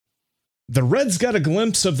The Reds got a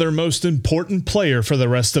glimpse of their most important player for the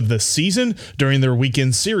rest of the season during their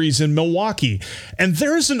weekend series in Milwaukee, and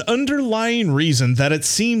there's an underlying reason that it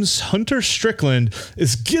seems Hunter Strickland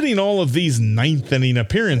is getting all of these ninth inning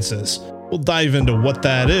appearances. We'll dive into what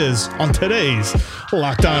that is on today's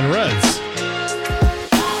Locked On Reds.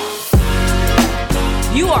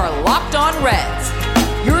 You are Locked On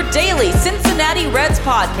Reds, your daily Cincinnati Reds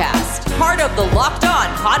podcast, part of the Locked On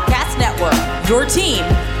Podcast Network, your team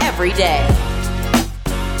every day.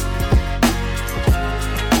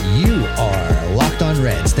 You are Locked On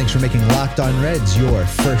Reds. Thanks for making Locked On Reds your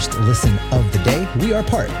first listen of the day. We are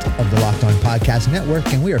part of the Locked On Podcast Network,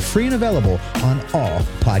 and we are free and available on all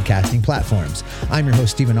podcasting platforms. I'm your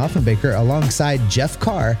host, Stephen Offenbaker, alongside Jeff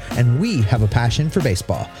Carr, and we have a passion for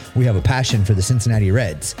baseball. We have a passion for the Cincinnati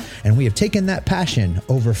Reds, and we have taken that passion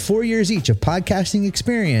over 4 years each of podcasting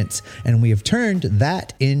experience, and we have turned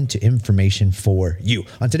that into information for you.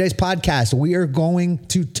 On today's podcast, we are going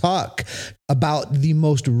to talk about the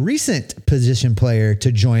most recent position player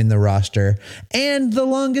to join the roster and the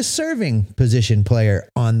longest serving position player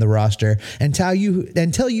on the roster, and tell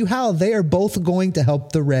you how they are both going to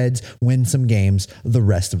help the Reds win some games the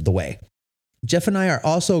rest of the way. Jeff and I are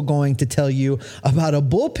also going to tell you about a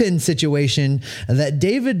bullpen situation that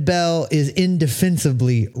David Bell is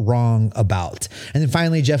indefensibly wrong about. And then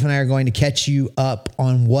finally, Jeff and I are going to catch you up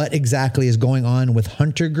on what exactly is going on with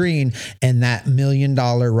Hunter Greene and that $1 million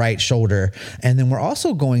right shoulder. And then we're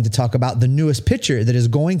also going to talk about the newest pitcher that is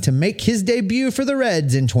going to make his debut for the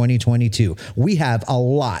Reds in 2022. We have a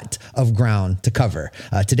lot of ground to cover.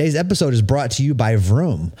 Today's episode is brought to you by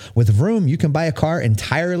Vroom. With Vroom, you can buy a car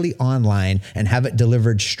entirely online and have it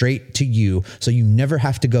delivered straight to you, so you never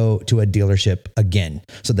have to go to a dealership again.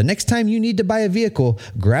 So the next time you need to buy a vehicle,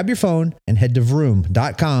 grab your phone and head to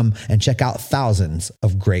vroom.com and check out thousands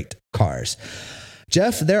of great cars.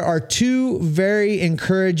 Jeff, there are two very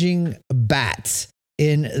encouraging bats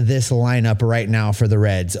in this lineup right now for the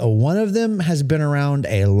Reds. One of them has been around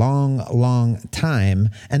a long time,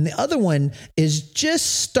 and the other one is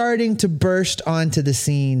just starting to burst onto the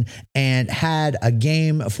scene and had a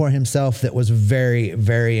game for himself that was very,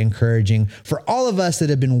 very encouraging for all of us that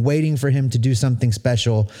have been waiting for him to do something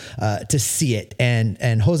special to see it.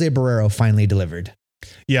 And Jose Barrero finally delivered.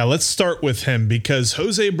 Yeah, let's start with him because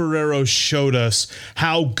Jose Barrero showed us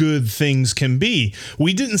how good things can be.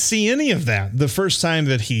 We didn't see any of that the first time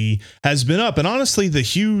that he has been up. And honestly, the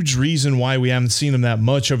huge reason why we haven't seen him that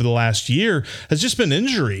much over the last year has just been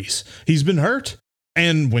injuries. He's been hurt.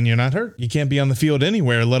 And when you're not hurt, you can't be on the field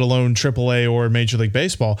anywhere, let alone AAA or Major League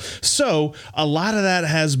Baseball. So a lot of that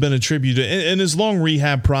has been attributed. In his long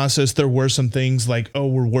rehab process, there were some things like, oh,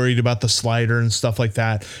 we're worried about the slider and stuff like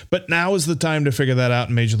that. But now is the time to figure that out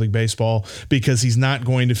in Major League Baseball, because he's not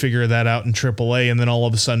going to figure that out in AAA and then all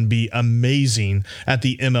of a sudden be amazing at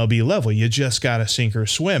the MLB level. You just got to sink or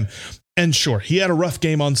swim. And sure, he had a rough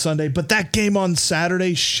game on Sunday, but that game on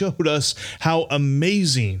Saturday showed us how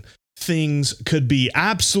amazing things could be.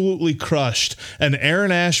 Absolutely crushed an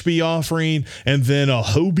Aaron Ashby offering and then a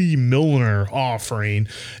Hobie Milner offering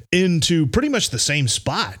into pretty much the same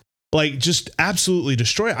spot. Like, just absolutely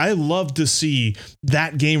destroy. I love to see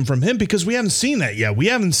that game from him because we haven't seen that yet. We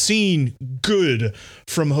haven't seen good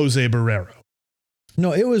from Jose Barrero.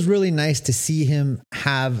 No, it was really nice to see him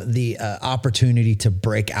have the opportunity to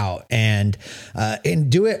break out and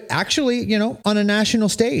do it actually, on a national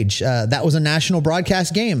stage. That was a national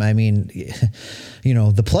broadcast game. I mean,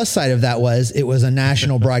 the plus side of that was it was a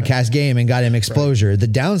national broadcast game and got him exposure. Right. The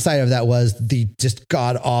downside of that was the just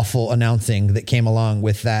god awful announcing that came along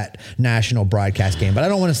with that national broadcast game. But I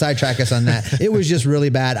don't want to sidetrack us on that. It was just really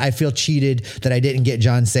bad. I feel cheated that I didn't get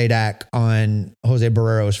John Sadak on Jose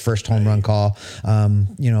Barrero's first home run call.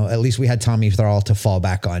 At least we had Tommy Thrall to fall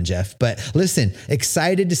back on, Jeff. But listen,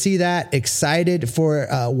 excited to see that, excited for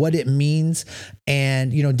what it means.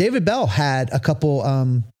 And, David Bell had a couple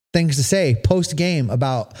things to say post game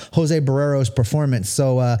about Jose Barrero's performance.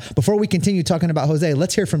 So before we continue talking about Jose,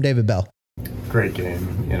 let's hear from David Bell. Great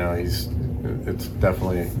game. It's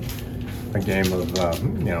definitely a game of,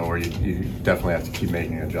 where you definitely have to keep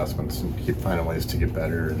making adjustments and keep finding ways to get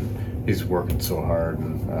better. And he's working so hard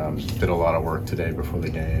and did a lot of work today before the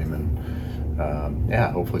game. And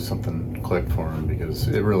hopefully something clicked for him, because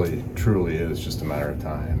it really, truly is just a matter of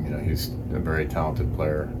time. He's a very talented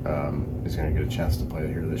player. He's going to get a chance to play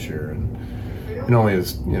here this year. And only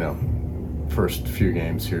his, first few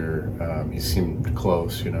games here, he seemed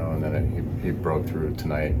close, and then he broke through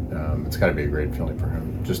tonight. It's got to be a great feeling for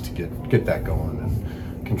him just to get that going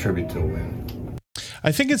and contribute to a win.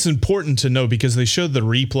 I think it's important to know, because they showed the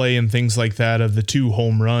replay and things like that of the 2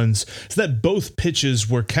 home runs, is that both pitches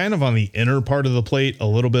were kind of on the inner part of the plate, a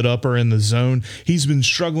little bit upper in the zone. He's been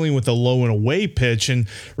struggling with the low and away pitch, and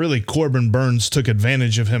really Corbin Burnes took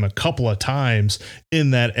advantage of him a couple of times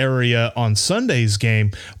in that area on Sunday's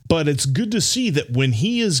game. But it's good to see that when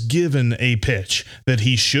he is given a pitch that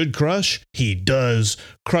he should crush, he does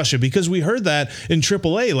crush it, because we heard that in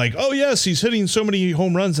AAA, like, oh yes, he's hitting so many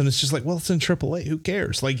home runs, and it's just like, well, it's in AAA, who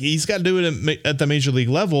cares? Like, he's got to do it at the major league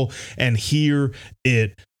level, and here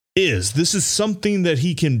it is. This is something that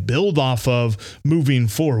he can build off of moving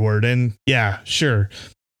forward. And yeah, sure.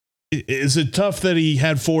 Is it tough that he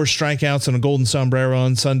had 4 strikeouts and a golden sombrero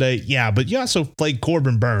on Sunday? Yeah, but you also played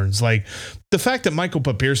Corbin Burnes. Like, the fact that Michael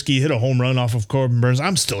Papierski hit a home run off of Corbin Burnes,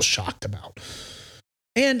 I'm still shocked about.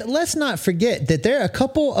 And let's not forget that there are a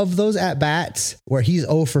couple of those at-bats where he's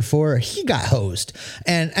 0 for 4. He got hosed.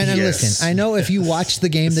 And Yes. listen, I know if you watched the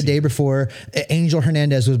game the day before, Angel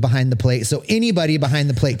Hernandez was behind the plate. So anybody behind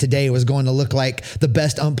the plate today was going to look like the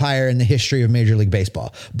best umpire in the history of Major League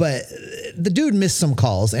Baseball. But the dude missed some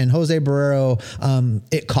calls, and Jose Barrero,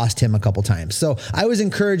 it cost him a couple times. So I was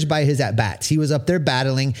encouraged by his at-bats. He was up there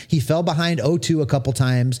battling. He fell behind 0-2 a couple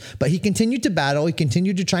times, but he continued to battle. He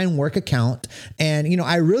continued to try and work a count. And, you know,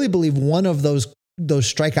 I really believe one of those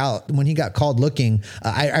strikeout when he got called looking,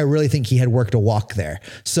 I really think he had worked a walk there.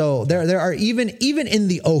 So there are even in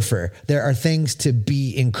the offer, there are things to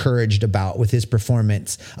be encouraged about with his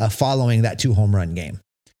performance following that 2 home run game.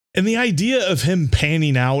 And the idea of him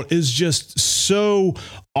panning out is just so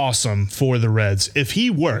awesome for the Reds. If he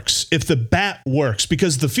works, if the bat works,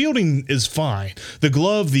 because the fielding is fine, the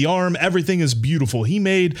glove, the arm, everything is beautiful. He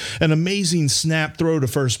made an amazing snap throw to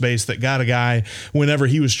first base that got a guy whenever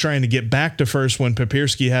he was trying to get back to first when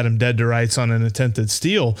Papierski had him dead to rights on an attempted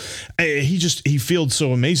steal. He fields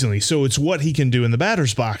so amazingly. So it's what he can do in the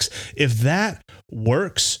batter's box. If that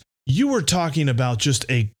works, you were talking about just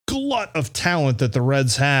a glut of talent that the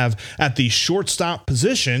Reds have at the shortstop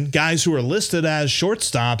position, guys who are listed as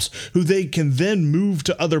shortstops who they can then move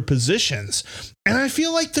to other positions. And I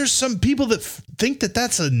feel like there's some people that think that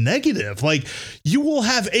that's a negative. Like, you will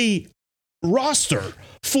have a roster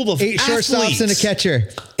full of 8 shortstops and a catcher.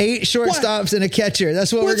 8 shortstops and a catcher.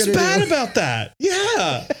 That's what we're going to do. What's bad about that?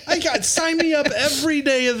 Yeah. Sign me up every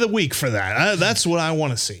day of the week for that. That's what I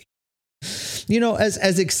want to see. You know,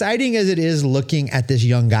 as exciting as it is looking at this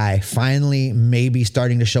young guy finally maybe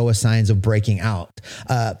starting to show us signs of breaking out.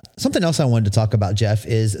 Something else I wanted to talk about, Jeff,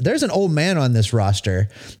 is there's an old man on this roster,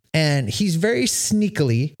 and he's very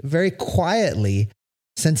sneakily, very quietly,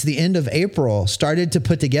 since the end of April, started to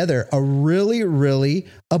put together a really, really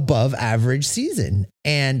above average season.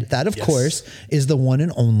 And that, of course, is the one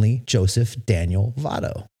and only Joseph Daniel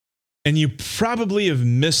Votto. And you probably have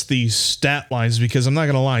missed these stat lines, because I'm not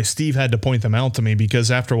going to lie, Steve had to point them out to me, because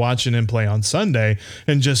after watching him play on Sunday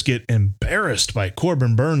and just get embarrassed by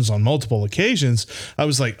Corbin Burnes on multiple occasions, I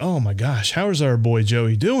was like, oh my gosh, how is our boy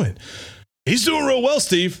Joey doing? He's doing real well,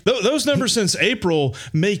 Steve. Those numbers since April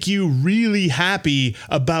make you really happy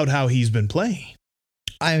about how he's been playing.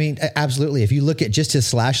 I mean, absolutely. If you look at just his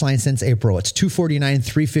slash line since April, it's 249,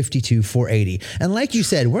 352, 480. And like you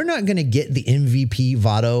said, we're not going to get the MVP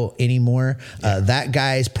Votto anymore. That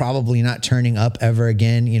guy's probably not turning up ever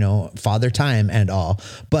again, you know, father time and all.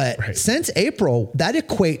 But since April, that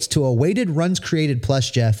equates to a weighted runs created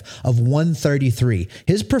plus, Jeff, of 133.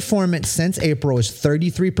 His performance since April is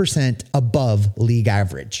 33% above league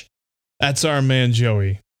average. That's our man,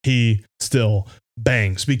 Joey. He still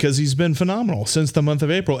bangs, because he's been phenomenal since the month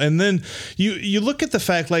of April. And then you look at the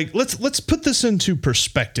fact, like, let's put this into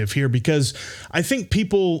perspective here, because I think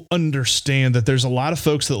people understand that there's a lot of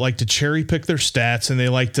folks that like to cherry pick their stats, and they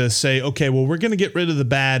like to say, okay, well, we're going to get rid of the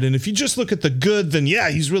bad, and if you just look at the good, then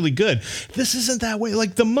yeah, he's really good. This isn't that way.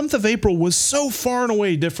 Like, the month of April was so far and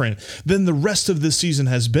away different than the rest of this season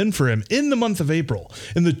has been for him. In the month of April,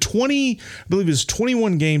 in the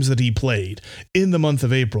 21 games that he played in the month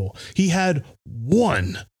of April, he had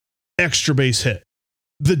 1 extra base hit.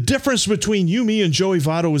 The difference between you, me, and Joey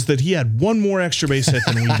Votto is that he had 1 more extra base hit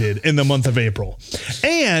than we did in the month of April.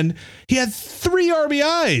 And he had 3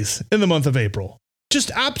 RBIs in the month of April.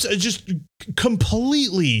 Just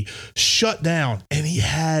completely shut down. And he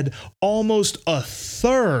had almost a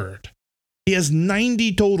third. He has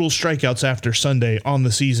 90 total strikeouts after Sunday on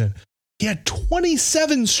the season. He had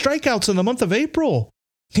 27 strikeouts in the month of April.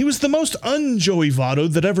 He was the most un-Joey Votto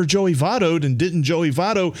that ever Joey Votto'd, and didn't Joey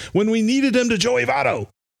Votto when we needed him to Joey Votto.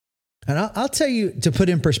 And I'll tell you, to put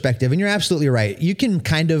in perspective, and you're absolutely right. You can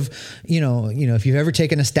kind of, if you've ever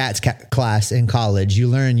taken a stats class in college, you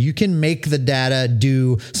learn you can make the data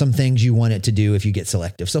do some things you want it to do if you get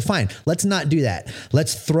selective. So fine, let's not do that.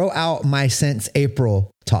 Let's throw out my since April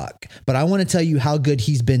talk. But I want to tell you how good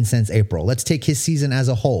he's been since April. Let's take his season as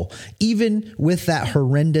a whole. Even with that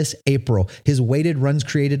horrendous April, his weighted runs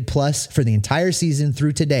created plus for the entire season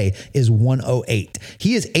through today is 108.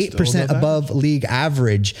 He is 8% above league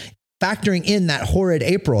average, factoring in that horrid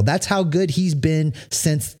April. That's how good he's been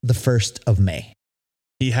since the 1st of May.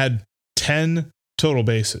 He had 10 total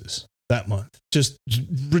bases that month. Just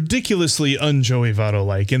ridiculously un-Joey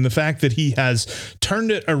Votto-like. And the fact that he has turned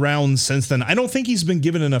it around since then, I don't think he's been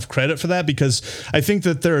given enough credit for that, because I think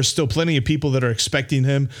that there are still plenty of people that are expecting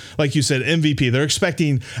him, like you said, MVP. They're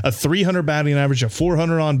expecting a 300 batting average, a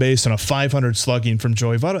 400 on base, and a 500 slugging from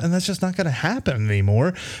Joey Votto, and that's just not going to happen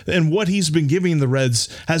anymore. And what he's been giving the Reds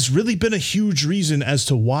has really been a huge reason as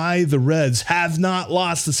to why the Reds have not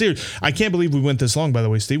lost the series. I can't believe we went this long, by the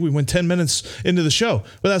way, Steve. We went 10 minutes into the show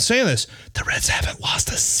without saying this. The Reds haven't lost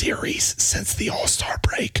a series since the All-Star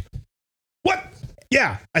break. What?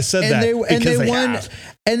 Yeah, I said that. They won.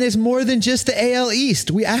 And there's more than just the AL East.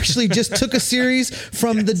 We actually just took a series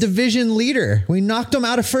from the division leader. We knocked them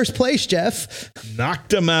out of first place, Jeff. Knocked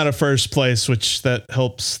them out of first place, which that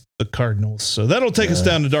helps the Cardinals. So that'll take us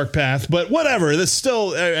down a dark path, but whatever. That's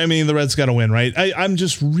still, I mean, the Reds got to win, right? I'm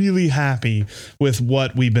just really happy with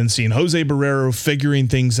what we've been seeing. Jose Barrero figuring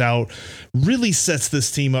things out really sets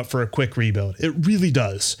this team up for a quick rebuild. It really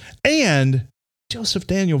does. And Joseph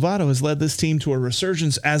Daniel Votto has led this team to a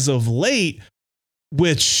resurgence as of late,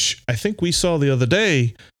 which I think we saw the other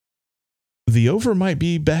day. The over might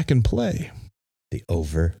be back in play. The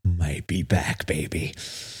over might be back, baby.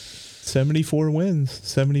 74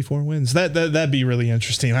 wins. That'd be really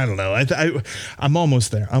interesting. I don't know. I'm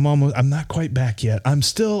almost there. I'm not quite back yet. I'm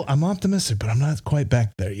optimistic, but I'm not quite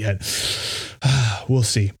back there yet. We'll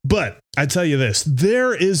see. But I tell you this,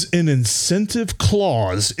 there is an incentive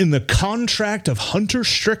clause in the contract of Hunter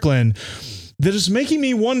Strickland that is making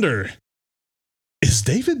me wonder, is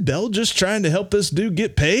David Bell just trying to help this dude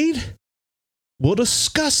get paid? We'll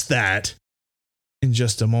discuss that in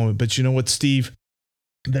just a moment. But you know what, Steve?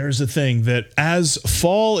 There's a thing that as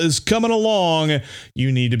fall is coming along,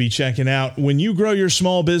 you need to be checking out. When you grow your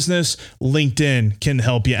small business, LinkedIn can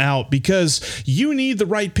help you out, because you need the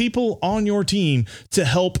right people on your team to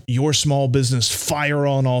help your small business fire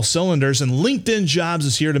on all cylinders. And LinkedIn Jobs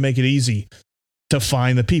is here to make it easy to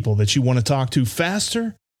find the people that you want to talk to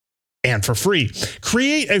faster and for free.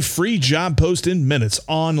 Create a free job post in minutes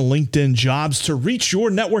on LinkedIn Jobs to reach your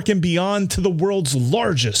network and beyond to the world's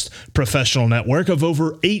largest professional network of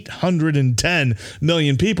over 810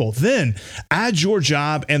 million people. Then add your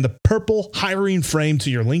job and the purple hiring frame to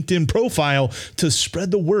your LinkedIn profile to spread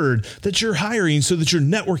the word that you're hiring, so that your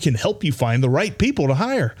network can help you find the right people to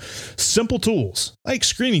hire. Simple tools like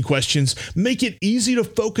screening questions make it easy to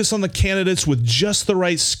focus on the candidates with just the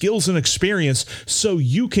right skills and experience, so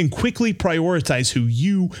you can quickly prioritize who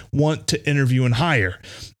you want to interview and hire.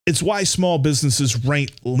 It's why small businesses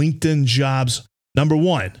rank LinkedIn Jobs number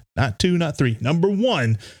one, not two, not three, number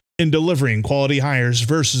one in delivering quality hires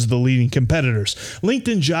versus the leading competitors.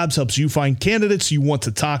 LinkedIn Jobs helps you find candidates you want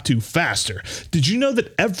to talk to faster. Did you know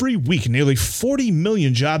that every week nearly 40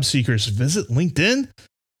 million job seekers visit LinkedIn?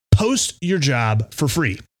 Post your job for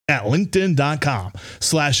free at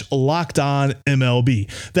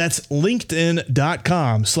linkedin.com/LockedOnMLB. That's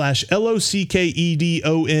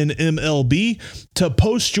linkedin.com/LOCKEDONMLB to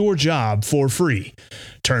post your job for free.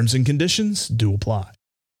 Terms and conditions do apply.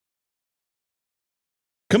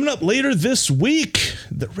 Coming up later this week,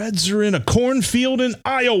 the Reds are in a cornfield in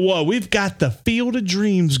Iowa. We've got the Field of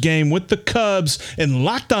Dreams game with the Cubs, and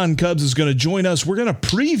Locked On Cubs is going to join us. We're going to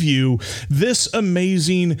preview this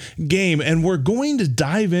amazing game, and we're going to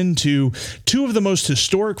dive into two of the most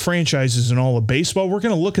historic franchises in all of baseball. We're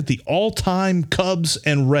going to look at the all-time Cubs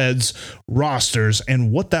and Reds rosters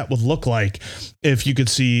and what that would look like if you could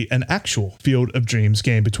see an actual Field of Dreams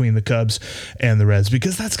game between the Cubs and the Reds,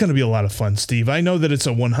 because that's going to be a lot of fun, Steve. I know that it's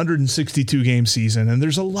a 162 game season, and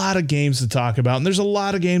there's a lot of games to talk about, and there's a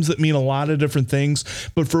lot of games that mean a lot of different things,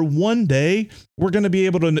 but for one day, we're going to be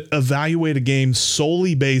able to evaluate a game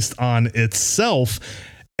solely based on itself,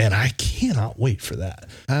 and I cannot wait for that.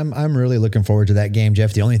 I'm really looking forward to that game,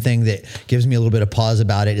 Jeff. The only thing that gives me a little bit of pause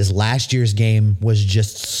about it is last year's game was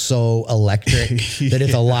just so electric that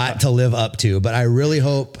it's a lot to live up to. But I really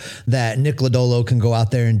hope that Nick Lodolo can go out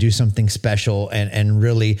there and do something special and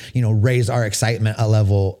really, raise our excitement a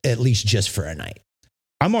level, at least just for a night.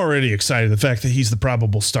 I'm already excited. The fact that he's the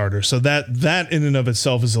probable starter. So that in and of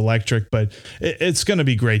itself is electric, but it's going to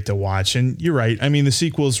be great to watch. And you're right. I mean, the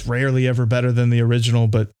sequel is rarely ever better than the original,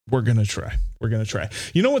 but we're going to try.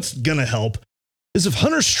 You know what's going to help is if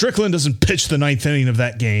Hunter Strickland doesn't pitch the 9th inning of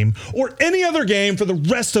that game or any other game for the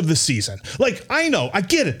rest of the season. Like, I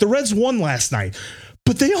get it. The Reds won last night,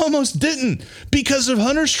 but they almost didn't because of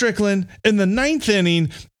Hunter Strickland in the 9th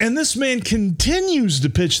inning. And this man continues to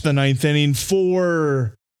pitch the 9th inning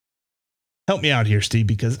for, help me out here, Steve,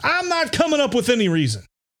 because I'm not coming up with any reason.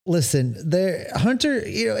 Listen, Hunter,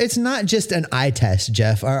 it's not just an eye test,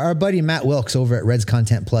 Jeff. Our buddy Matt Wilkes over at Reds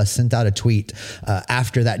Content Plus sent out a tweet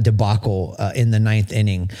after that debacle in the 9th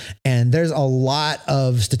inning. And there's a lot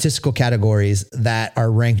of statistical categories that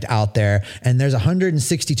are ranked out there. And there's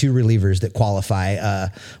 162 relievers that qualify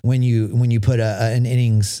when you put an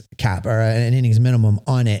innings cap or an innings minimum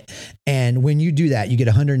on it. And when you do that, you get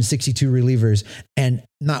 162 relievers. And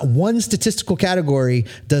not one statistical category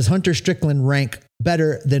does Hunter Strickland rank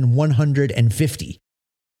better than 150.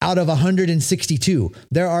 Out of 162,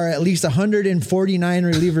 there are at least 149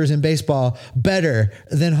 relievers in baseball better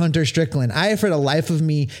than Hunter Strickland. I, for the life of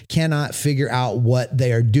me, cannot figure out what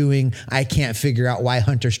they are doing. I can't figure out why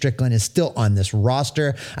Hunter Strickland is still on this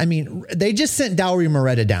roster. I mean, they just sent Dowry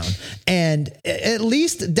Moretta down, and at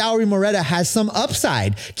least Dowry Moretta has some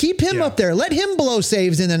upside. Keep him up there. Let him blow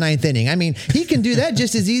saves in the 9th inning. I mean, he can do that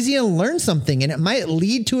just as easy and learn something, and it might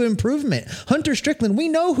lead to improvement. Hunter Strickland, we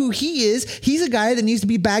know who he is. He's a guy that needs to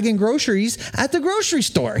be bagging groceries at the grocery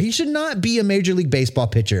store. He should not be a Major League Baseball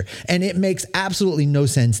pitcher. And it makes absolutely no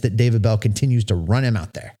sense that David Bell continues to run him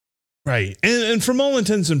out there. Right. And from all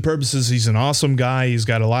intents and purposes, he's an awesome guy. He's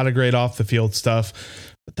got a lot of great off the field stuff.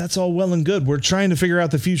 But that's all well and good. We're trying to figure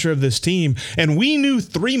out the future of this team. And we knew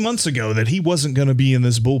 3 months ago that he wasn't going to be in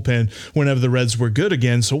this bullpen whenever the Reds were good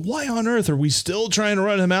again. So why on earth are we still trying to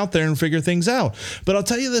run him out there and figure things out? But I'll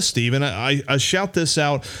tell you this, Steve, and I shout this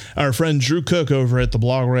out. Our friend Drew Cook over at the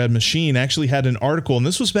Blog Red Machine actually had an article, and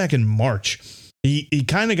this was back in March. He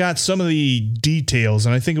kind of got some of the details,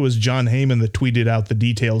 and I think it was John Heyman that tweeted out the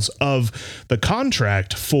details of the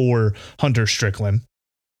contract for Hunter Strickland.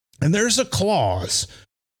 And there's a clause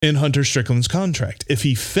in Hunter Strickland's contract. If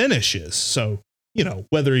he finishes, so,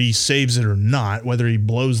 whether he saves it or not, whether he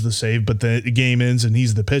blows the save, but the game ends and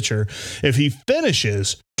he's the pitcher, if he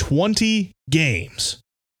finishes 20 games,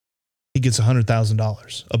 he gets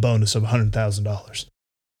 $100,000, a bonus of $100,000.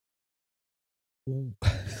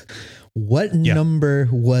 What number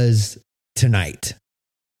was tonight?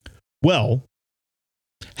 Well,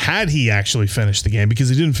 had he actually finished the game, because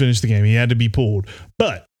he didn't finish the game, he had to be pulled,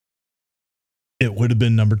 but it would have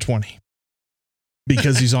been number 20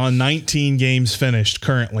 because he's on 19 games finished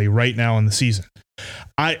currently right now in the season.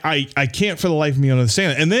 I can't for the life of me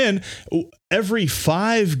understand it. And then every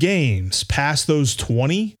 5 games past those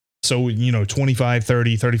 20, so, 25,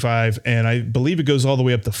 30, 35, and I believe it goes all the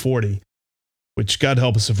way up to 40, which God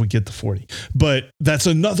help us if we get to 40, but that's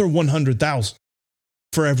another 100,000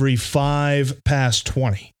 for every 5 past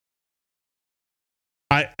 20.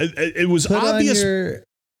 It was obvious.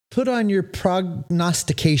 Put on your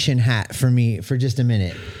prognostication hat for me for just a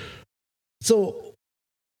minute. So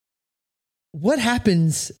what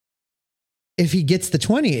happens if he gets the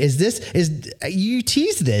 20? You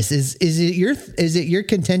tease this? Is it your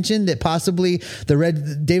contention that possibly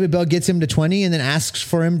David Bell gets him to 20 and then asks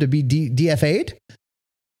for him to be DFA'd?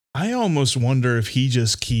 I almost wonder if he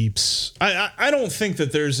just keeps. I don't think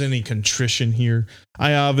that there's any contrition here.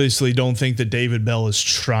 I obviously don't think that David Bell is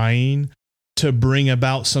trying to bring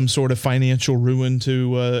about some sort of financial ruin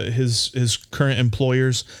to his current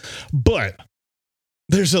employers. But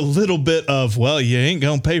there's a little bit of, well, you ain't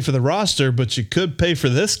going to pay for the roster, but you could pay for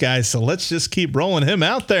this guy. So let's just keep rolling him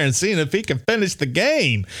out there and seeing if he can finish the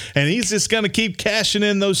game. And he's just going to keep cashing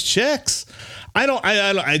in those checks. I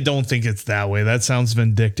don't think it's that way. That sounds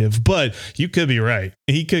vindictive, but you could be right.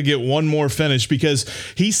 He could get one more finish because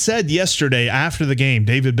he said yesterday after the game,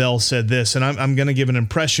 David Bell said this, and I'm going to give an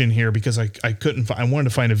impression here because I wanted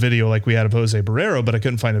to find a video like we had of Jose Barrero, but I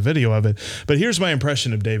couldn't find a video of it. But here's my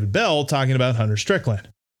impression of David Bell talking about Hunter Strickland.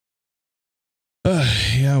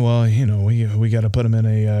 Yeah, well, we got to put him in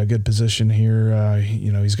a good position here.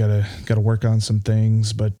 He's got to work on some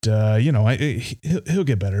things, but he'll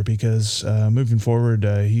get better because moving forward,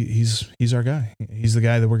 he's our guy. He's the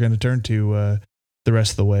guy that we're going to turn to the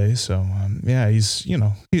rest of the way. So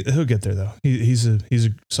he'll get there though. He's a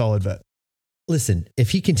solid vet. Listen,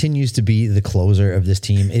 if he continues to be the closer of this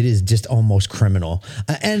team, it is just almost criminal.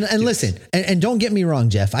 And listen, and don't get me wrong,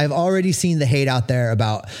 Jeff, I've already seen the hate out there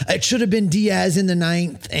about it should have been Diaz in the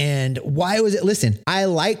 9th. And why was it? Listen, I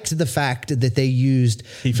liked the fact that they used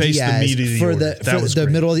Diaz for the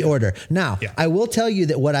middle of the order. Now, I will tell you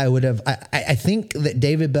that what I would have, I think that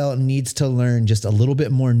David Bell needs to learn just a little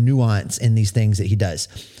bit more nuance in these things that he does.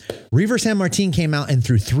 Reiver Sanmartin came out and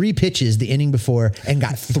threw 3 pitches the inning before and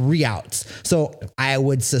got 3 outs. So I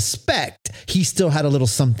would suspect he still had a little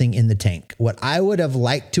something in the tank. What I would have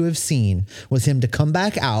liked to have seen was him to come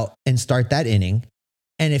back out and start that inning.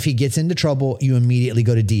 And if he gets into trouble, you immediately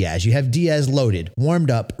go to Diaz. You have Diaz loaded,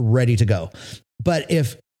 warmed up, ready to go. But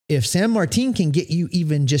if Sanmartin can get you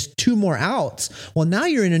even just 2 more outs, well, now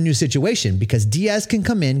you're in a new situation because Diaz can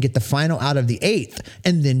come in, get the final out of the 8th,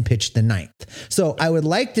 and then pitch the 9th. So I would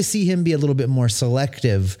like to see him be a little bit more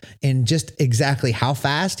selective in just exactly how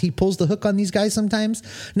fast he pulls the hook on these guys sometimes.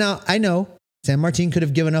 Now, I know Sanmartin could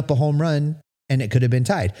have given up a home run and it could have been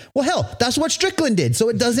tied. Well, hell, that's what Strickland did. So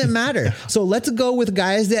it doesn't matter. So let's go with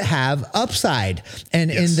guys that have upside. And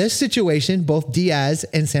in this situation, both Diaz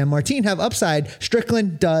and Sanmartin have upside.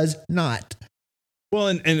 Strickland does not. Well,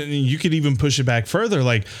 and you could even push it back further.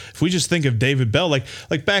 Like if we just think of David Bell, like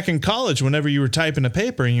back in college, whenever you were typing a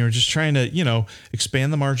paper and you were just trying to,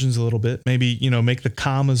 expand the margins a little bit, maybe, make the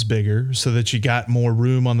commas bigger so that you got more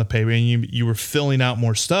room on the paper and you were filling out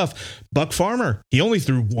more stuff. Buck Farmer, he only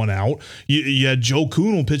threw 1 out. You had Joe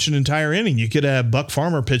Kunal pitch an entire inning. You could have Buck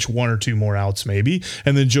Farmer pitch 1 or 2 more outs maybe.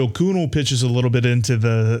 And then Joe Kunal pitches a little bit into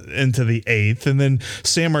the 8th. And then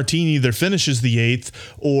Sanmartin either finishes the 8th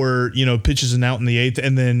or, pitches an out in the 8th,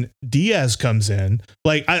 and then Diaz comes in.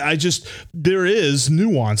 Like there is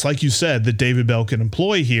nuance, like you said, that David Bell can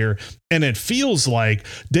employ here. And it feels like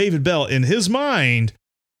David Bell in his mind,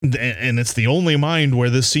 and it's the only mind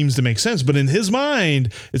where this seems to make sense, but in his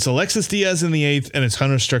mind, it's Alexis Diaz in the 8th and it's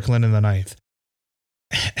Hunter Strickland in the 9th.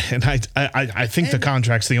 And I think the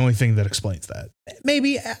contract's the only thing that explains that.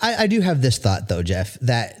 Maybe I do have this thought though, Jeff,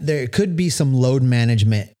 that there could be some load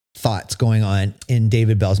management thoughts going on in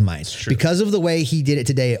David Bell's mind because of the way he did it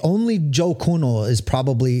today. Only Joe Kunal is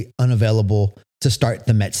probably unavailable to start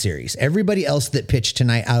the Mets series. Everybody else that pitched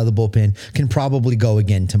tonight out of the bullpen can probably go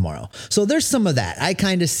again tomorrow. So there's some of that. I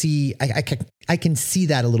kind of see, I can see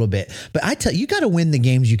that a little bit, but I tell you, you got to win the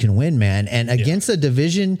games you can win, man. And against the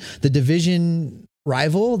division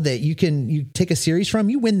rival that you take a series from,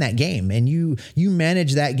 you win that game and you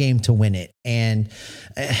manage that game to win it. And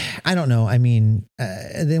I don't know. I mean,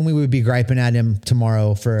 then we would be griping at him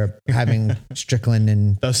tomorrow for having Strickland,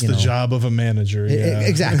 and that's the job of a manager. Yeah.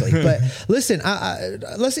 Exactly. But listen,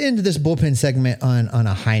 let's end this bullpen segment on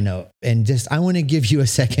a high note. And I want to give you a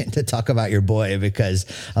second to talk about your boy, because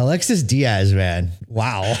Alexis Diaz, man,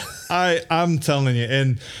 wow. I'm telling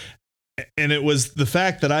you. And it was the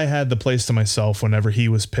fact that I had the place to myself whenever he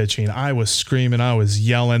was pitching. I was screaming. I was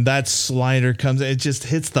yelling. That slider comes. It just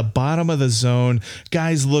hits the bottom of the zone.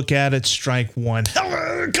 Guys look at it. Strike 1.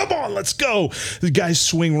 Come on, let's go. The guys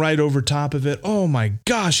swing right over top of it. Oh my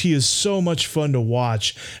gosh, he is so much fun to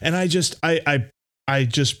watch. And I just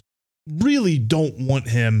really don't want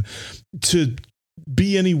him to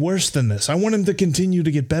be any worse than this. I want him to continue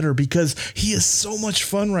to get better because he is so much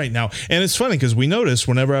fun right now. And it's funny because we noticed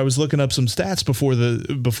whenever I was looking up some stats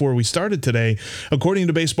before we started today, according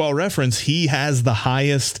to Baseball Reference, he has the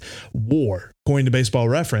highest WAR, according to Baseball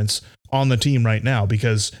Reference, on the team right now,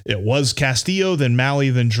 because it was Castillo, then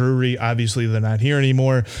Mahle, then Drury. Obviously they're not here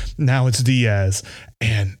anymore. Now it's Diaz.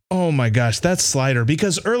 And oh my gosh, that slider,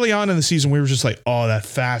 because early on in the season we were just like, oh, that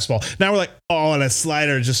fastball. Now we're like, oh, that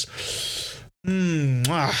slider just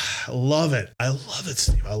love it. I love it,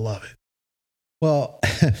 Steve. I love it. Well,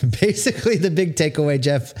 basically the big takeaway,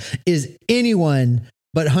 Jeff, is anyone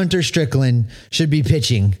but Hunter Strickland should be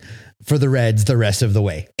pitching for the Reds the rest of the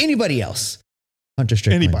way. Anybody else, Hunter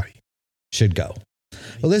Strickland should go.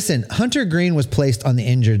 Well, listen, Hunter Greene was placed on the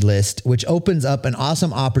injured list, which opens up an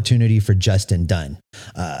awesome opportunity for Justin Dunn.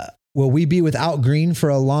 Will we be without Greene for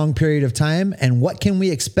a long period of time? And what can we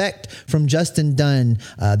expect from Justin Dunn?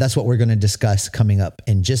 That's what we're going to discuss coming up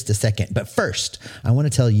in just a second. But first, I want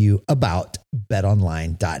to tell you about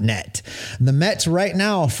betonline.net. The Mets right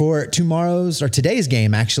now for today's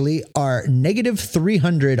game actually are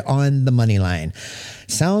 -300 on the money line.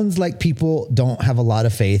 Sounds like people don't have a lot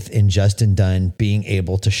of faith in Justin Dunn being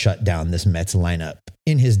able to shut down this Mets lineup.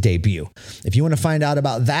 in his debut. If you want to find out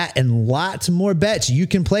about that and lots more bets you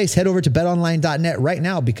can place, head over to betonline.net right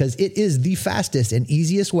now because it is the fastest and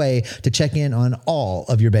easiest way to check in on all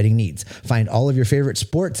of your betting needs. Find all of your favorite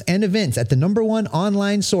sports and events at the #1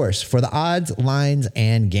 online source for the odds, lines,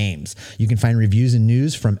 and games. You can find reviews and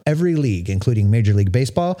news from every league, including Major League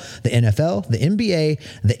Baseball, the NFL, the NBA,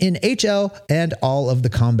 the NHL, and all of the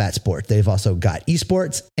combat sports. They've also got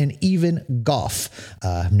esports and even golf.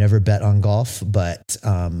 I've never bet on golf, but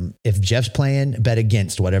if Jeff's playing, bet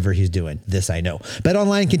against whatever he's doing. This I know.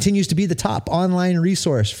 BetOnline continues to be the top online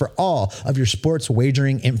resource for all of your sports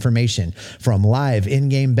wagering information. From live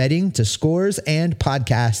in-game betting to scores and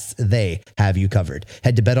podcasts, they have you covered.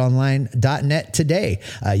 Head to betonline.net today.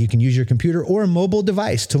 You can use your computer or mobile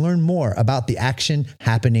device to learn more about the action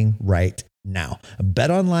happening right now.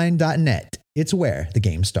 BetOnline.net. It's where the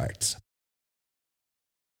game starts.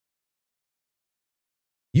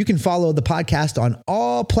 You can follow the podcast on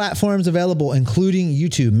all platforms available, including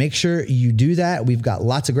YouTube. Make sure you do that. We've got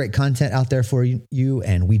lots of great content out there for you,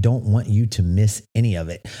 and we don't want you to miss any of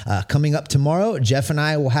it. Coming up tomorrow, Jeff and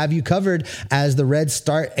I will have you covered as the Reds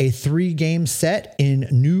start a 3-game set in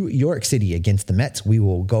New York City against the Mets. We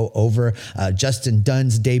will go over Justin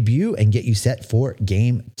Dunn's debut and get you set for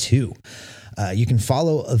Game 2. You can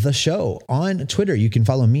follow the show on Twitter. You can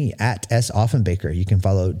follow me at S. Offenbaker. You can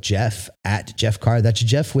follow Jeff at Jeff Carr. That's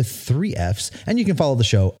Jeff with 3 Fs. And you can follow the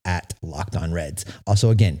show at Locked On Reds.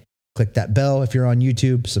 Also, again, click that bell if you're on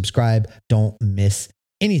YouTube. Subscribe. Don't miss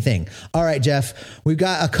anything. All right, Jeff, we've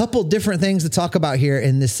got a couple different things to talk about here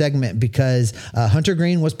in this segment because Hunter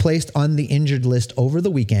Greene was placed on the injured list over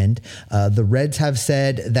the weekend. The Reds have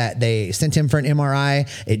said that they sent him for an MRI.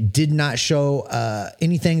 It did not show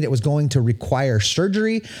anything that was going to require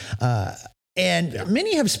surgery. And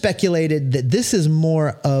many have speculated that this is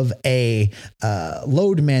more of a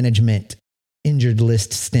load management injured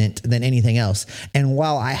list stint than anything else. And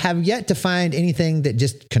while I have yet to find anything that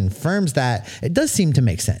just confirms that, it does seem to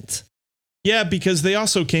make sense. Yeah, because they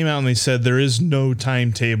also came out and they said there is no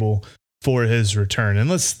timetable for his return. And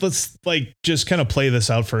let's like just kind of play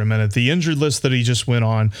this out for a minute. The injured list that he just went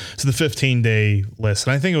on is the 15-day list.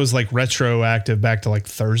 And I think it was like retroactive back to like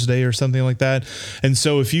Thursday or something like that. And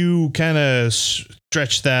so if you kind of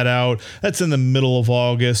stretch that out, that's in the middle of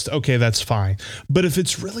August. Okay, that's fine. But if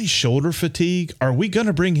it's really shoulder fatigue, are we going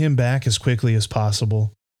to bring him back as quickly as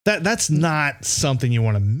possible? That's not something you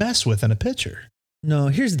want to mess with in a pitcher. No,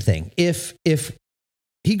 here's the thing. If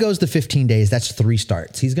he goes to 15 days, that's 3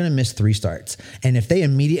 starts. He's going to miss 3 starts. And if they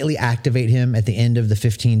immediately activate him at the end of the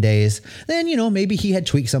 15 days, then, maybe he had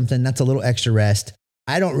tweaked something. That's a little extra rest.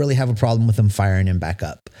 I don't really have a problem with them firing him back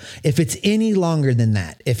up. If it's any longer than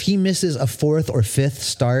that, if he misses a 4th or 5th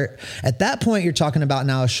start, at that point, you're talking about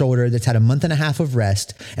now a shoulder that's had a month and a half of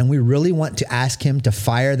rest. And we really want to ask him to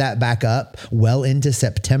fire that back up well into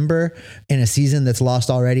September in a season that's lost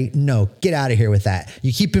already. No, get out of here with that.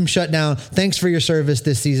 You keep him shut down. Thanks for your service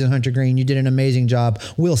this season, Hunter Greene. You did an amazing job.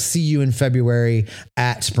 We'll see you in February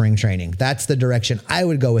at spring training. That's the direction I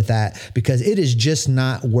would go with that because it is just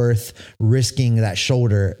not worth risking that shoulder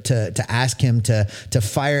to ask him to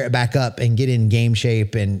fire it back up and get in game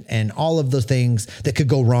shape and all of those things that could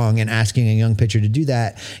go wrong and asking a young pitcher to do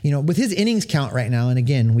that, with his innings count right now. And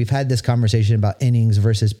again, we've had this conversation about innings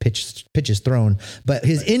versus pitches thrown, but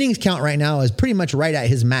his innings count right now is pretty much right at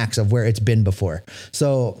his max of where it's been before.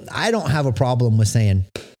 So I don't have a problem with saying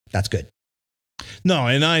that's good. No,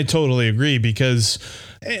 and I totally agree because,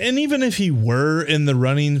 and even if he were in the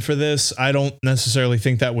running for this, I don't necessarily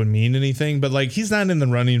think that would mean anything, but like he's not in the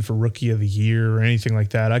running for Rookie of the Year or anything like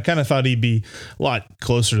that. I kind of thought he'd be a lot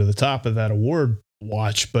closer to the top of that award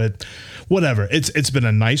watch, but whatever. It's been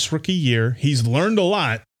a nice rookie year. He's learned a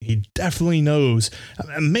lot. He definitely knows.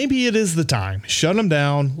 Maybe it is the time. Shut him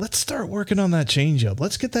down. Let's start working on that changeup.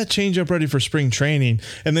 Let's get that changeup ready for spring training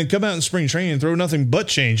and then come out in spring training and throw nothing but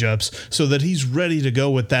changeups so that he's ready to go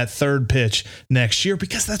with that 3rd pitch next year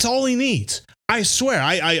because that's all he needs. I swear,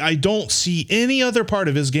 I don't see any other part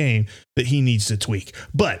of his game that he needs to tweak.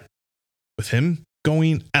 But with him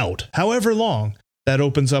going out, however long, that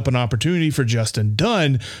opens up an opportunity for Justin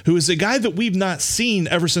Dunn, who is a guy that we've not seen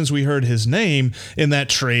ever since we heard his name in that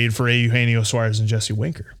trade for Eugenio Suarez and Jesse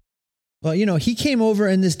Winker. Well, he came over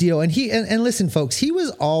in this deal and listen, folks, he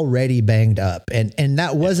was already banged up and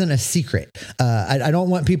that wasn't a secret. I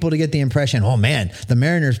don't want people to get the impression, oh man, the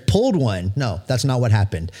Mariners pulled one. No, that's not what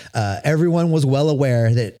happened. Everyone was well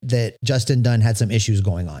aware that Justin Dunn had some issues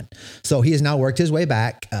going on. So he has now worked his way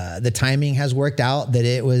back. The timing has worked out that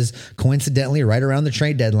it was coincidentally right around the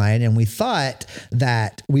trade deadline. And we thought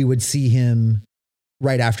that we would see him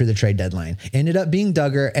right after the trade deadline. Ended up being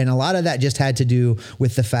Duggar, and a lot of that just had to do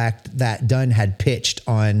with the fact that Dunn had pitched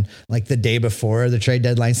on like the day before the trade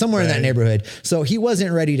deadline, somewhere in that neighborhood. So he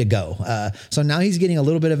wasn't ready to go. So now he's getting a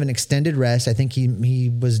little bit of an extended rest. I think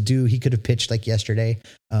he was due. He could have pitched like yesterday.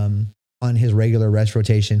 On his regular rest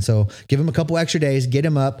rotation. So give him a couple extra days, get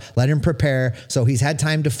him up, let him prepare. So he's had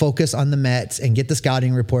time to focus on the Mets and get the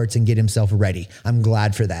scouting reports and get himself ready. I'm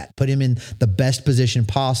glad for that. Put him in the best position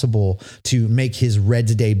possible to make his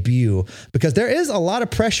Reds debut, because there is a lot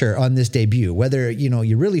of pressure on this debut, whether,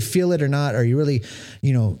 you really feel it or not, or you really,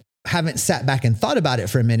 haven't sat back and thought about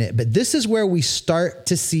it for a minute. But this is where we start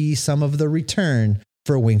to see some of the return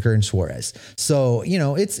for Winker and Suarez. So,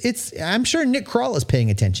 I'm sure Nick Krall is paying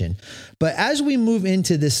attention. But as we move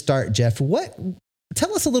into this start, Jeff,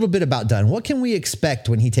 tell us a little bit about Dunn. What can we expect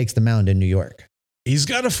when he takes the mound in New York? He's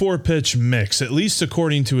got a 4-pitch mix, at least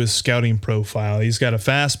according to his scouting profile. He's got a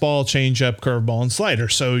fastball, changeup, curveball, and slider.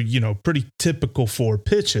 So, pretty typical 4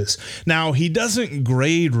 pitches. Now, he doesn't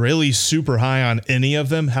grade really super high on any of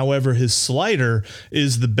them. However, his slider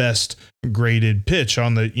is the best graded pitch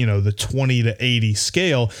on the, the 20 to 80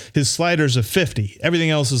 scale. His slider's a 50.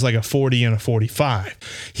 Everything else is like a 40 and a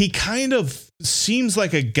 45. He kind of seems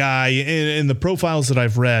like a guy in the profiles that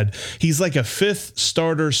I've read. He's like a 5th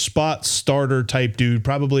starter, spot starter type dude,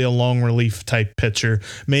 probably a long relief type pitcher.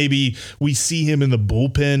 Maybe we see him in the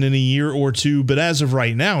bullpen in a year or two, but as of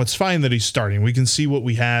right now, it's fine that he's starting. We can see what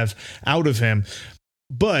we have out of him.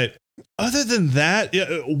 But other than that,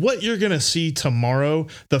 what you're going to see tomorrow,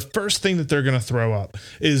 the first thing that they're going to throw up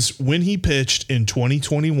is when he pitched in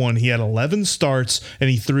 2021, he had 11 starts and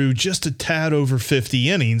he threw just a tad over 50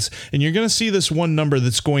 innings. And you're going to see this one number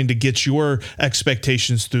that's going to get your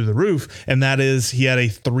expectations through the roof. And that is he had a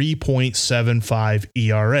 3.75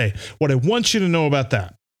 ERA. What I want you to know about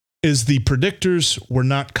that is the predictors were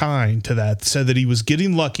not kind to that, said that he was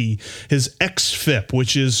getting lucky. His xFIP,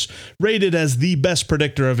 which is rated as the best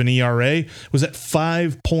predictor of an ERA, was at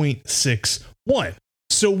 5.61.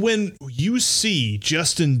 So when you see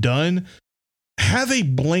Justin Dunn, have a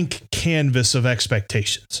blank canvas of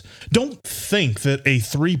expectations. Don't think that a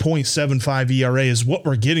 3.75 ERA is what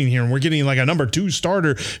we're getting here. And we're getting like a number 2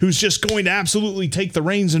 starter who's just going to absolutely take the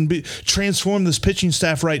reins and transform this pitching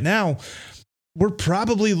staff right now. We're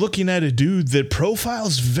probably looking at a dude that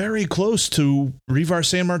profiles very close to Reiver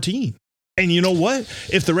Sanmartin. And you know what?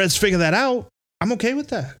 If the Reds figure that out, I'm okay with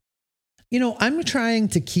that. I'm trying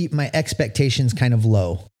to keep my expectations kind of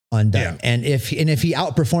low on Dunn. Yeah. And if he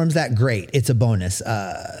outperforms that, great. It's a bonus.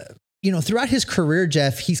 Throughout his career,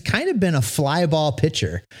 Jeff, he's kind of been a fly ball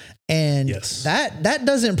pitcher. And that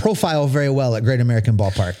doesn't profile very well at Great American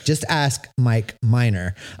Ballpark. Just ask Mike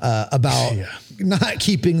Minor about not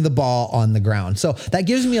keeping the ball on the ground. So that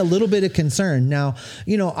gives me a little bit of concern. Now,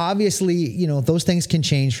 obviously, those things can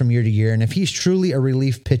change from year to year. And if he's truly a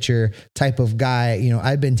relief pitcher type of guy,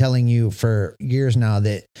 I've been telling you for years now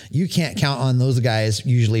that you can't count on those guys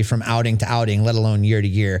usually from outing to outing, let alone year to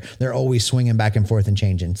year. They're always swinging back and forth and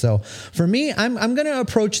changing. So for me, I'm going to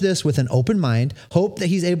approach this with an open mind, hope that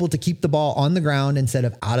he's able to keep the ball on the ground instead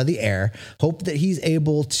of out of the air, hope that he's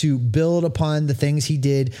able to build upon the things he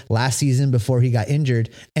did last season before he got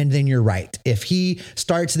injured. And then you're right. If he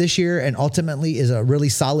starts this year and ultimately is a really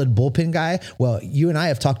solid bullpen guy, well, you and I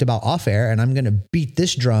have talked about off air, and I'm going to beat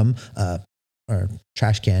this drum, or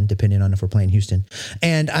trash can, depending on if we're playing Houston.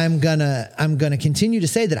 And I'm gonna continue to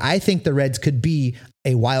say that I think the Reds could be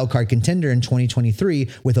a wild card contender in 2023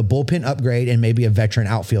 with a bullpen upgrade and maybe a veteran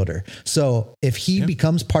outfielder. So if he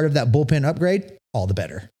becomes part of that bullpen upgrade, all the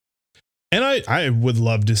better. And I would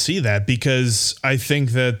love to see that, because I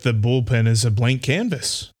think that the bullpen is a blank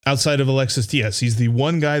canvas outside of Alexis Diaz. He's the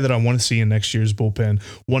one guy that I want to see in next year's bullpen,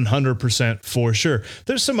 100% for sure.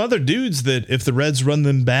 There's some other dudes that if the Reds run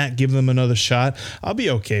them back, give them another shot, I'll be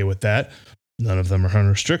okay with that. None of them are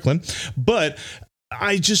Hunter Strickland, but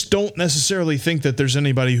I just don't necessarily think that there's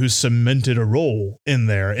anybody who's cemented a role in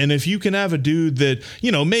there. And if you can have a dude that,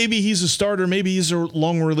 maybe he's a starter, maybe he's a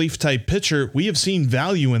long relief type pitcher, we have seen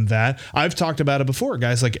value in that. I've talked about it before.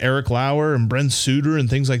 Guys like Eric Lauer and Brent Suter and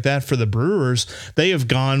things like that for the Brewers, they have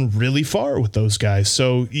gone really far with those guys.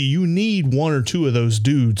 So you need 1 or 2 of those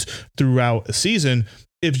dudes throughout a season.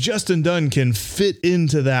 If Justin Dunn can fit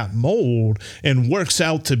into that mold and works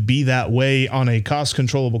out to be that way on a cost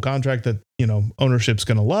controllable contract that, ownership's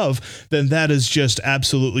going to love, then that is just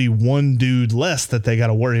absolutely one dude less that they got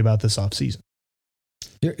to worry about this offseason.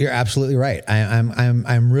 You're absolutely right.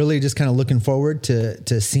 I'm really just kind of looking forward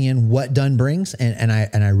to seeing what Dunn brings. And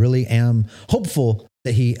I really am hopeful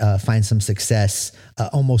that he finds some success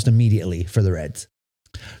almost immediately for the Reds.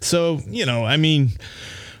 So,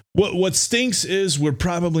 What stinks is we're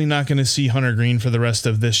probably not going to see Hunter Green for the rest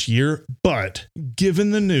of this year, but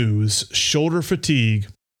given the news, shoulder fatigue,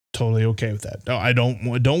 totally okay with that. No, I don't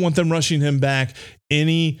want them rushing him back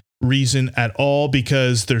any reason at all,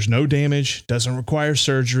 because there's no damage, doesn't require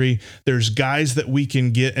surgery. There's guys that we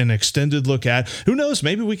can get an extended look at. Who knows?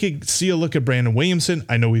 Maybe we could see a look at Brandon Williamson.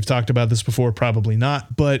 I know we've talked about this before, probably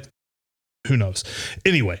not, but who knows?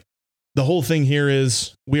 Anyway, the whole thing here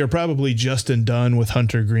is we are probably just and done with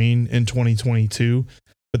Hunter Green in 2022,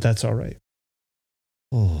 but that's all right.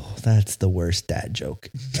 Oh, that's the worst dad joke.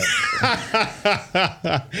 And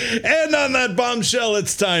on that bombshell,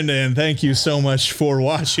 it's time to end. Thank you so much for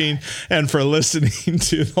watching and for listening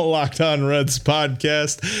to the Locked On Reds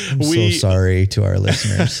podcast. I'm so sorry to our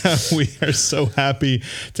listeners. We are so happy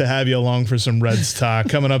to have you along for some Reds talk.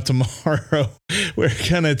 Coming up tomorrow, we're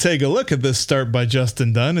going to take a look at this start by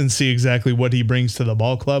Justin Dunn and see exactly what he brings to the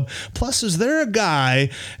ball club. Plus, is there a guy,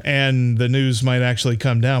 and the news might actually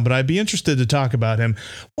come down, but I'd be interested to talk about him.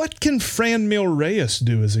 What can Franmil Reyes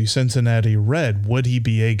do as a Cincinnati Red? Would he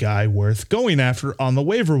be a guy worth going after on the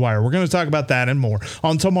waiver wire? We're going to talk about that and more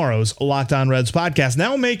on tomorrow's Locked On Reds podcast.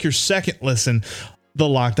 Now make your second listen the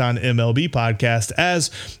Locked On MLB podcast, as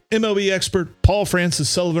MLB expert Paul Francis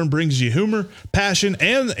Sullivan brings you humor, passion,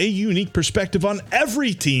 and a unique perspective on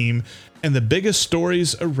every team and the biggest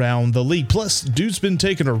stories around the league. Plus, dude's been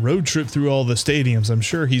taking a road trip through all the stadiums. I'm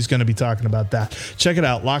sure he's going to be talking about that. Check it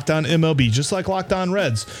out, Locked On MLB, just like Locked On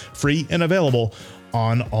Reds, free and available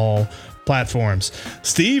on all platforms.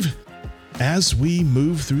 Steve, as we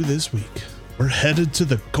move through this week, we're headed to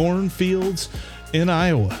the cornfields in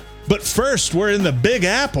Iowa. But first, we're in the Big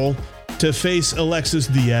Apple to face Alexis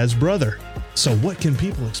Diaz's brother. So what can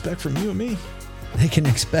people expect from you and me? They can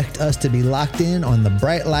expect us to be locked in on the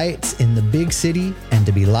bright lights in the big city and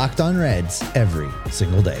to be locked on Reds every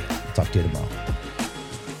single day. Talk to you tomorrow.